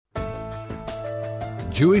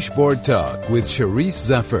Jewish Board Talk with Charisse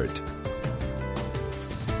Zeffert.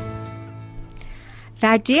 The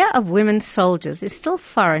idea of women soldiers is still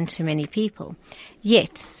foreign to many people.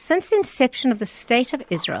 Yet, since the inception of the State of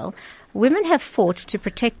Israel, women have fought to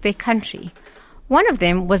protect their country. One of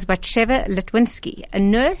them was Batsheva Litwinsky, a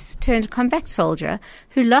nurse turned combat soldier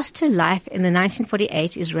who lost her life in the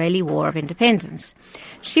 1948 Israeli War of Independence.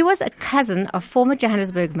 She was a cousin of former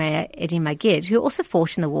Johannesburg Mayor Eddie Magid, who also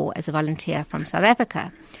fought in the war as a volunteer from South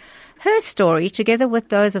Africa. Her story, together with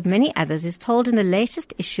those of many others, is told in the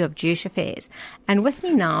latest issue of Jewish Affairs. And with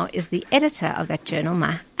me now is the editor of that journal,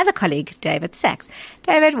 my other colleague, David Sachs.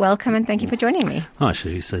 David, welcome and thank you for joining me. Hi,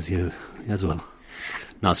 Charisse, says you as well.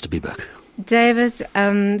 Nice to be back. David,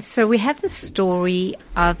 so we have the story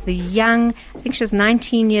of the young, I think she was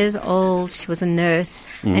 19 years old, she was a nurse,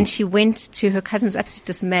 and she went to her cousin's absolute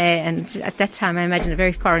dismay, and at that time I imagine a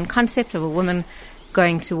very foreign concept of a woman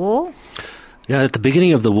going to war. Yeah, at the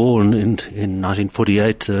beginning of the war in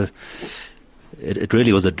 1948, it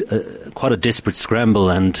really was quite a desperate scramble,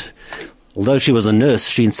 and although she was a nurse,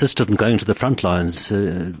 she insisted on going to the front lines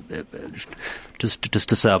just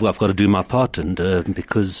to say, I've got to do my part, and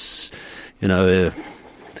because, you know,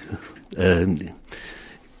 there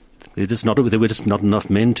were just not enough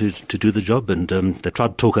men to do the job, and they tried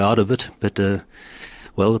to talk her out of it,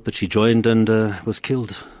 but she joined and was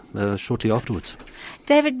killed shortly afterwards.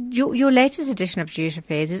 David, your latest edition of Jewish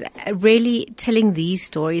Affairs is really telling these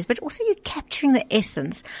stories, but also you're capturing the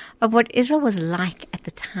essence of what Israel was like at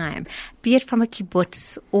the time, be it from a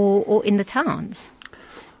kibbutz or in the towns.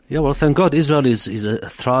 Yeah, well, thank God Israel is a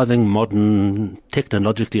thriving, modern,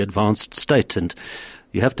 technologically advanced state, and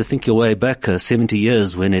you have to think your way back 70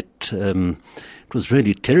 years when it was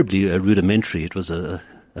really terribly rudimentary. It was a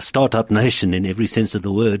start-up nation in every sense of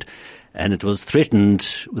the word, and it was threatened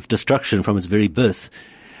with destruction from its very birth.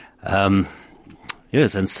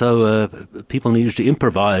 Yes, and so people needed to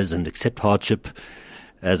improvise and accept hardship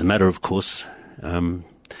as a matter of course.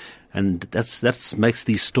 And that's makes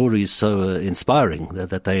these stories so inspiring,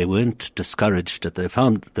 that they weren't discouraged, that they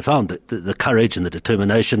found the courage and the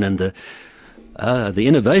determination and the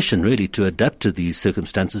innovation really to adapt to these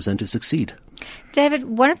circumstances and to succeed. David,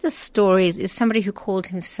 one of the stories is somebody who called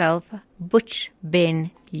himself Butch Ben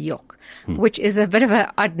Yok, which is a bit of an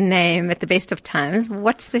odd name at the best of times.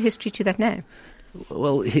 What's the history to that name?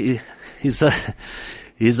 Well, he's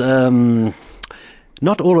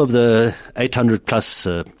not all of the 800 plus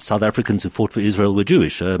South Africans who fought for Israel were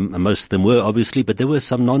Jewish. Most of them were, obviously, but there were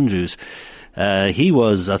some non-Jews. He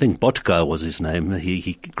was, I think, Botka was his name.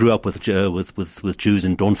 He grew up with Jews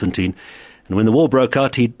in Doornfontein, and when the war broke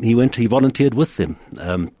out, he volunteered with them.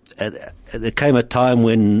 There came a time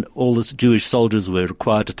when all the Jewish soldiers were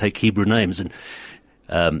required to take Hebrew names, and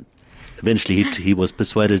eventually he was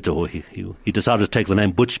persuaded, or he decided to take the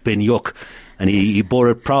name Butch Ben Yok, and he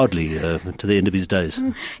bore it proudly to the end of his days.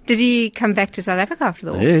 Did he come back to South Africa after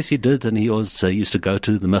the war? Yes, he did, and he was used to go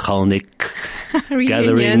to the Michalnik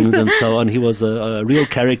gatherings and so on. He was a real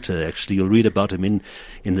character, actually. You'll read about him in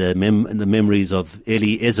the memories of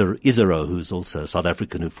Eli Izero, who's also a South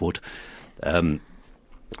African who fought.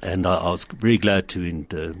 And I was very glad to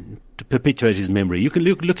perpetuate his memory. You can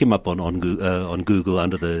look him up on Google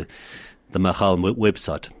under the Machal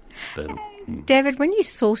website. David, when you're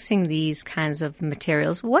sourcing these kinds of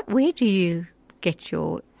materials, where do you get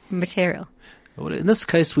your material? Well, in this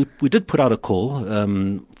case, we did put out a call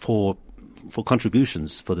for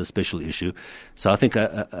contributions for the special issue. So I think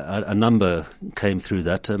a number came through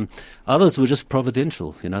that. Others were just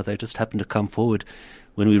providential. You know, they just happened to come forward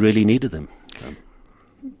when we really needed them.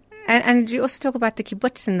 And you also talk about the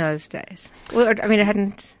kibbutz in those days. Well, I mean, it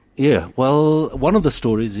hadn't. Yeah, well, one of the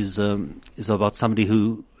stories is about somebody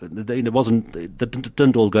who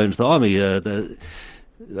didn't all go into the army.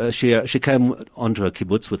 She came onto a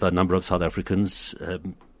kibbutz with a number of South Africans.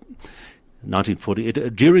 1940,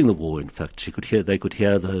 during the war, in fact, they could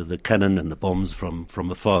hear the cannon and the bombs from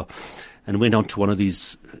afar, and went on to one of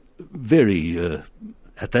these very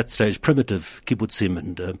at that stage primitive kibbutzim,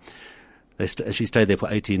 and she stayed there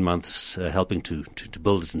for 18 months, helping to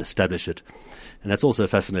build it and establish it. And that's also a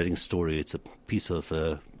fascinating story. It's a piece of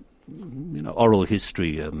oral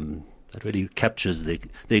history that really captures the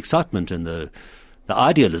excitement and the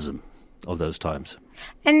idealism of those times.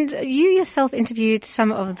 And you yourself interviewed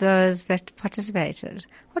some of those that participated.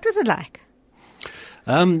 What was it like?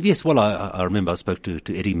 Yes, well, I remember I spoke to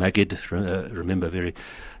Eddie Magid, remember very,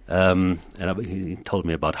 and he told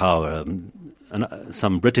me about how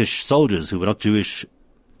some British soldiers who were not Jewish,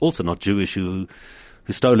 also not Jewish, who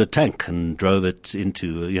stole a tank and drove it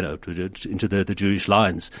into the Jewish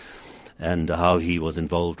lines. and how he was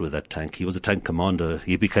involved with that tank. He was a tank commander.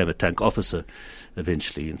 He became a tank officer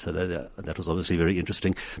eventually, and so that was obviously very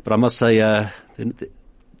interesting. But I must say,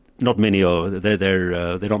 not many are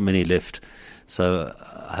there are not many left. So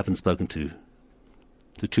I haven't spoken to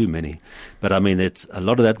too many, but I mean, a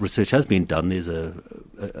lot of that research has been done. There's a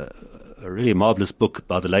really marvelous book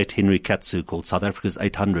by the late Henry Katsu called South Africa's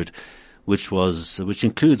 800, which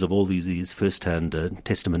includes of all these first-hand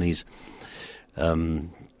testimonies,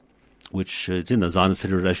 which it's in the Zionist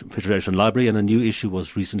Federation Library, and a new issue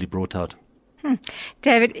was recently brought out.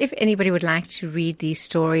 David, if anybody would like to read these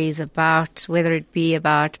stories about, whether it be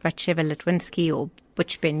about Batsheva Litwinski or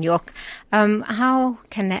Butch Ben-York, how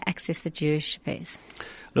can they access the Jewish Affairs?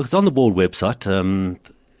 Look, it's on the Ball website.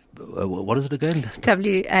 What is it again?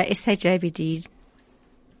 SHJBD.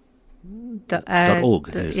 .org.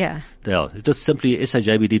 Yes. Yeah. Just simply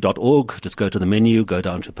shjbd.org. Just go to the menu, go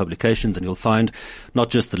down to publications, and you'll find not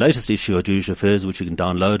just the latest issue of Jewish Affairs, which you can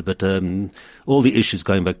download, but all the issues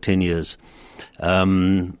going back 10 years.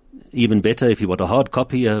 Even better, if you want a hard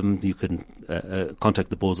copy, you can contact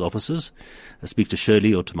the board's officers, speak to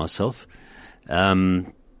Shirley or to myself,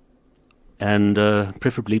 and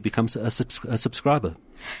preferably become a subscriber.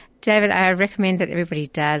 David, I recommend that everybody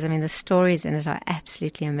does. I mean, the stories in it are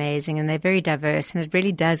absolutely amazing, and they're very diverse, and it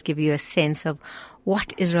really does give you a sense of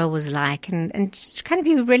what Israel was like, and kind of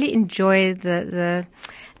you really enjoy the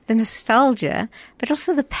nostalgia, but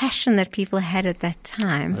also the passion that people had at that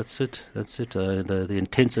time. That's it. The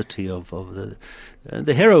intensity of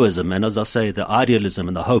the heroism, and as I say, the idealism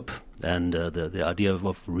and the hope, and the idea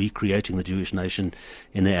of recreating the Jewish nation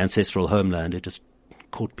in their ancestral homeland. It just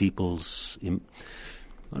caught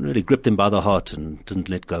really gripped them by the heart and didn't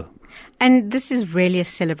let go. And this is really a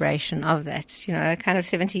celebration of that. You know, kind of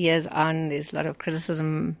 70 years on, there's a lot of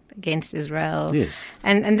criticism against Israel. Yes.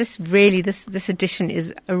 And this really, this edition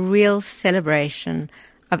is a real celebration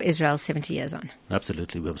of Israel 70 years on.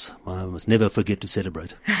 Absolutely. I must never forget to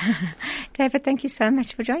celebrate. David, thank you so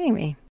much for joining me.